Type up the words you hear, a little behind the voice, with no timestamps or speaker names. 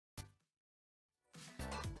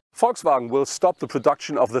Volkswagen will stop the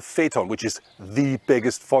production of the Phaeton, which is the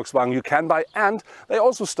biggest Volkswagen you can buy, and they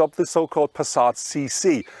also stopped the so-called Passat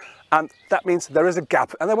CC. And that means there is a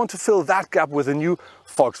gap, and they want to fill that gap with a new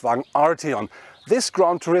Volkswagen Arteon. This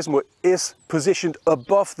Gran Turismo is positioned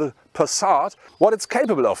above the Passat. What it's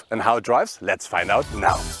capable of and how it drives, let's find out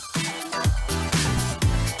now.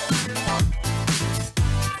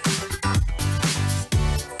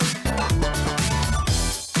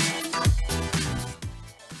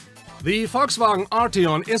 The Volkswagen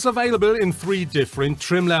Arteon is available in 3 different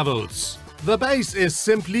trim levels. The base is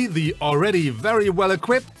simply the already very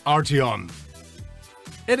well-equipped Arteon.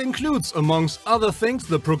 It includes, amongst other things,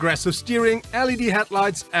 the progressive steering, LED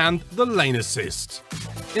headlights and the lane assist.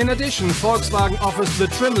 In addition, Volkswagen offers the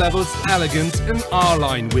trim levels Elegance and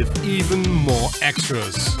R-Line with even more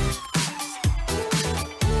extras.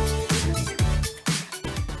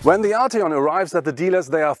 When the Arteon arrives at the dealers,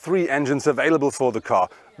 there are 3 engines available for the car.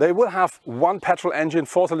 They will have one petrol engine,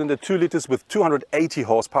 4-cylinder 2 liters with 280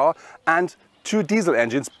 horsepower, and 2 diesel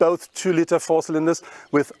engines, both 2-liter 4-cylinders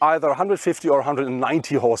with either 150 or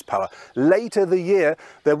 190 horsepower. Later the year,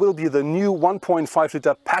 there will be the new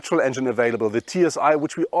 1.5-liter petrol engine available, the TSI,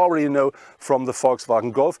 which we already know from the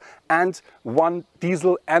Volkswagen Golf, and 1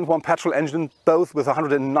 diesel and 1 petrol engine, both with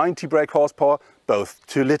 190 brake horsepower, both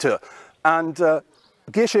 2-liter. And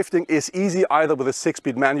gear shifting is easy either with a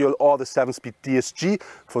 6-speed manual or the 7-speed DSG.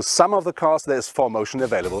 For some of the cars there is 4Motion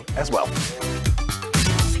available as well.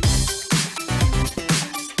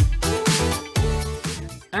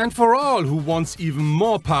 And for all who wants even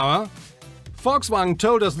more power, Volkswagen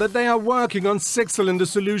told us that they are working on 6-cylinder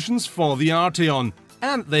solutions for the Arteon,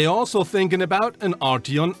 and they are also thinking about an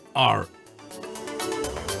Arteon R.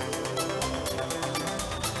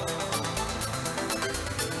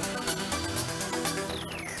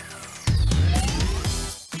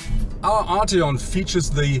 Our Arteon features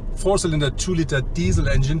the 4-cylinder 2-liter diesel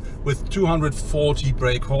engine with 240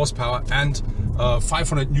 brake horsepower and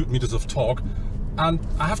 500 Newton-meters of torque. And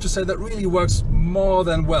I have to say that really works more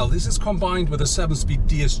than well. This is combined with a 7-speed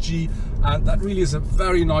DSG, and that really is a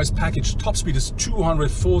very nice package. Top speed is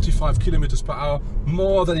 245 kilometers per hour,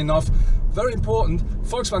 more than enough. Very important,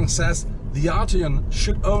 Volkswagen says the Arteon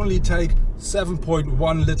should only take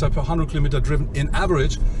 7.1 liter per 100 kilometer driven in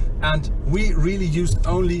average, and we really used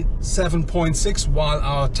only 7.6 while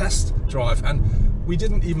our test drive, and we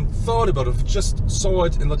didn't even thought about it, we just saw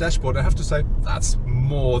it in the dashboard. I have to say that's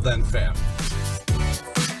more than fair.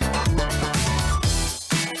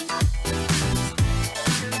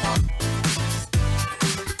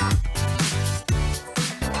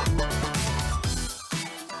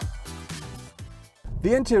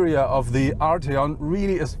 The interior of the Arteon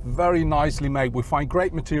really is very nicely made. We find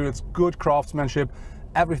great materials, good craftsmanship,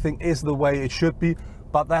 everything is the way it should be,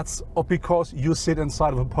 but that's because you sit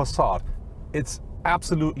inside of a Passat. It's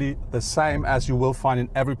absolutely the same as you will find in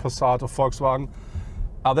every Passat of Volkswagen.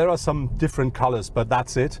 There are some different colors, but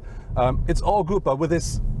that's it. It's all good, but with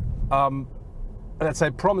this, let's say,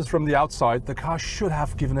 promise from the outside, the car should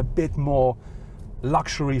have given a bit more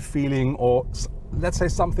luxury feeling, or let's say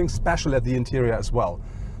something special at the interior as well.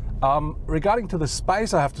 Regarding to the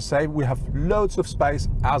space, I have to say we have loads of space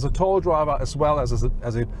as a tall driver as well as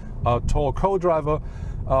a tall co-driver.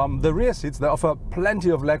 The rear seats, they offer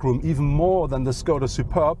plenty of legroom, even more than the Skoda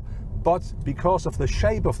Superb, but because of the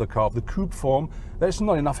shape of the car, the coupe form, there's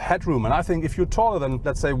not enough headroom. And I think if you're taller than,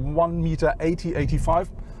 let's say, 1 meter 80, 85,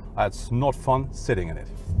 it's not fun sitting in it.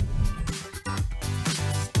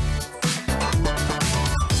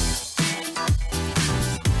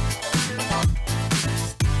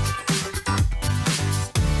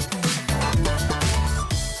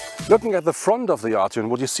 Looking at the front of the Arteon,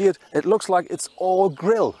 what you see it looks like it's all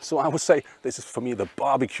grille. So I would say this is for me the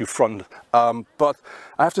barbecue front. But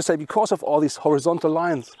I have to say, because of all these horizontal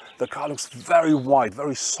lines, the car looks very wide,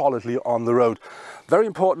 very solidly on the road. Very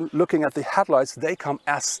important, looking at the headlights, they come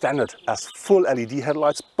as standard, as full LED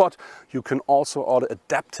headlights, but you can also order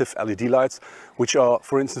adaptive LED lights, which are,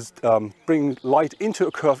 for instance, bringing light into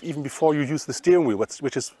a curve even before you use the steering wheel,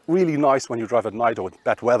 which is really nice when you drive at night or in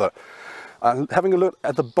bad weather. Having a look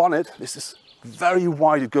at the bonnet, this is very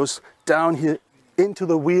wide. It goes down here into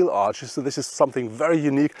the wheel arches, so this is something very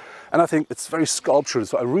unique, and I think it's very sculptural,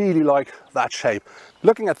 so I really like that shape.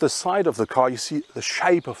 Looking at the side of the car, you see the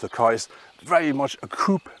shape of the car is very much a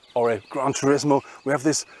coupe or a Gran Turismo. We have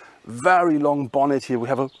this very long bonnet here. We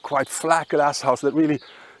have a quite flat glass house that really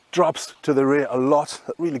drops to the rear a lot.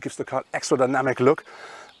 That really gives the car an extra dynamic look.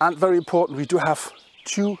 And very important, we do have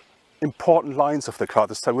 2 important lines of the car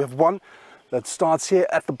this time. We have one that starts here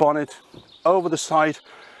at the bonnet, over the side,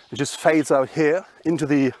 it just fades out here into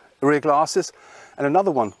the rear glasses. And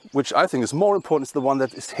another one, which I think is more important, is the one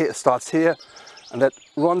that is here, starts here and that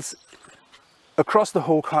runs across the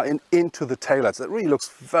whole car and into the taillights. That really looks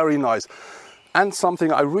very nice. And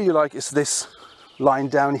something I really like is this line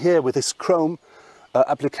down here with this chrome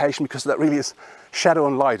application, because that really is shadow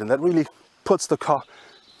and light, and that really puts the car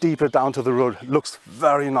deeper down to the road. It looks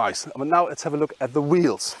very nice. But now let's have a look at the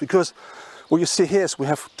wheels, because what you see here is we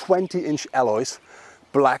have 20-inch alloys,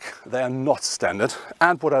 black. They are not standard.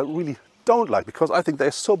 And what I really don't like, because I think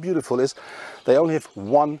they're so beautiful, is they only have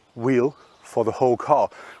one wheel for the whole car,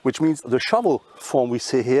 which means the shovel form we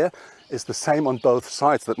see here is the same on both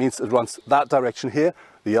sides. That means it runs that direction here,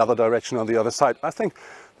 the other direction on the other side. I think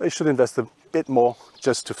they should invest a bit more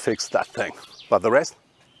just to fix that thing. But the rest,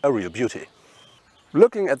 a real beauty.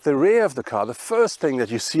 Looking at the rear of the car, the first thing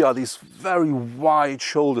that you see are these very wide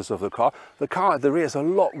shoulders of the car. The car at the rear is a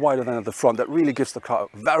lot wider than at the front. That really gives the car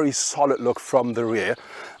a very solid look from the rear.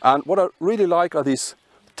 And what I really like are these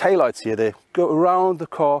taillights here. They go around the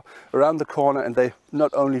car, around the corner, and they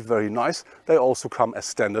not only very nice, they also come as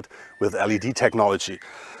standard with LED technology.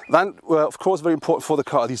 Then, of course, very important for the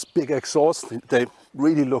car are these big exhausts. They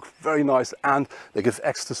really look very nice and they give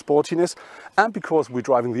extra sportiness. And because we're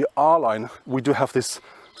driving the R-Line, we do have this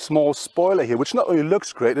small spoiler here, which not only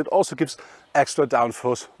looks great, it also gives extra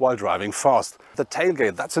downforce while driving fast. The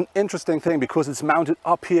tailgate, that's an interesting thing because it's mounted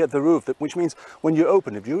up here at the roof, which means when you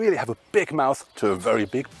open it, you really have a big mouth to a very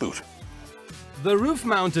big boot. The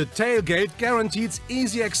roof-mounted tailgate guarantees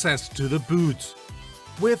easy access to the boot.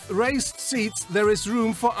 With raised seats, there is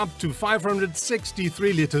room for up to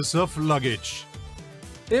 563 liters of luggage.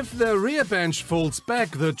 If the rear bench folds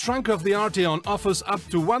back, the trunk of the Arteon offers up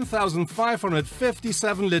to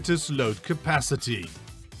 1,557 liters load capacity.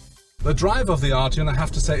 The drive of the Arteon, I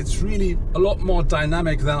have to say, it's really a lot more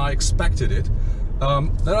dynamic than I expected it.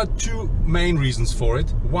 There are two main reasons for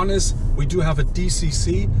it. One is we do have a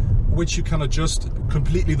DCC, which you can adjust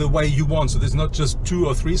completely the way you want. So there's not just 2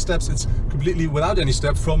 or 3 steps, it's completely without any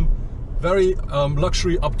step, from very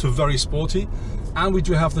luxury up to very sporty. And we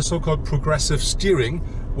do have the so-called progressive steering,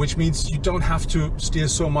 which means you don't have to steer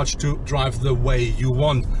so much to drive the way you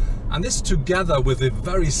want. And this, together with a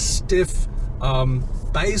very stiff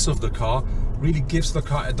base of the car, really gives the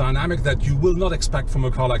car a dynamic that you will not expect from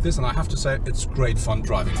a car like this. And I have to say, it's great fun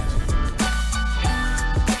driving it.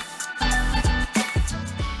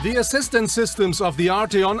 The assistance systems of the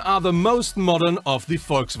Arteon are the most modern of the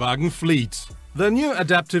Volkswagen fleet. The new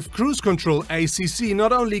adaptive cruise control ACC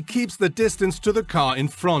not only keeps the distance to the car in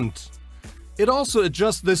front, it also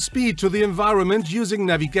adjusts the speed to the environment using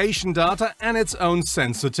navigation data and its own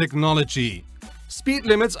sensor technology. Speed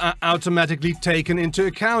limits are automatically taken into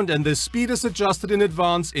account and the speed is adjusted in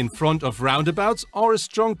advance in front of roundabouts or a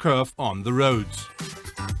strong curve on the road.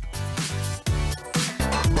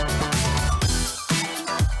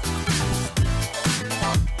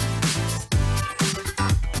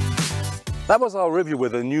 That was our review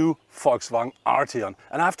with the new Volkswagen Arteon.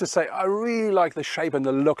 And I have to say, I really like the shape and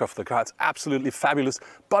the look of the car. It's absolutely fabulous,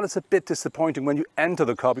 but it's a bit disappointing when you enter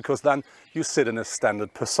the car because then you sit in a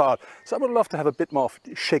standard Passat. So I would love to have a bit more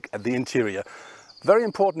chic at the interior. Very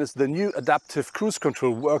important is the new adaptive cruise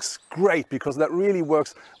control works great because that really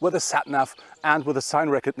works with the sat-nav and with the sign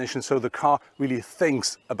recognition, so the car really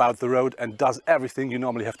thinks about the road and does everything you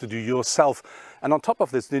normally have to do yourself. And on top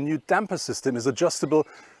of this, the new damper system is adjustable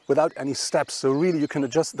without any steps, so really you can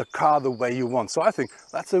adjust the car the way you want. So I think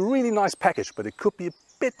that's a really nice package, but it could be a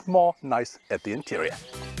bit more nice at the interior.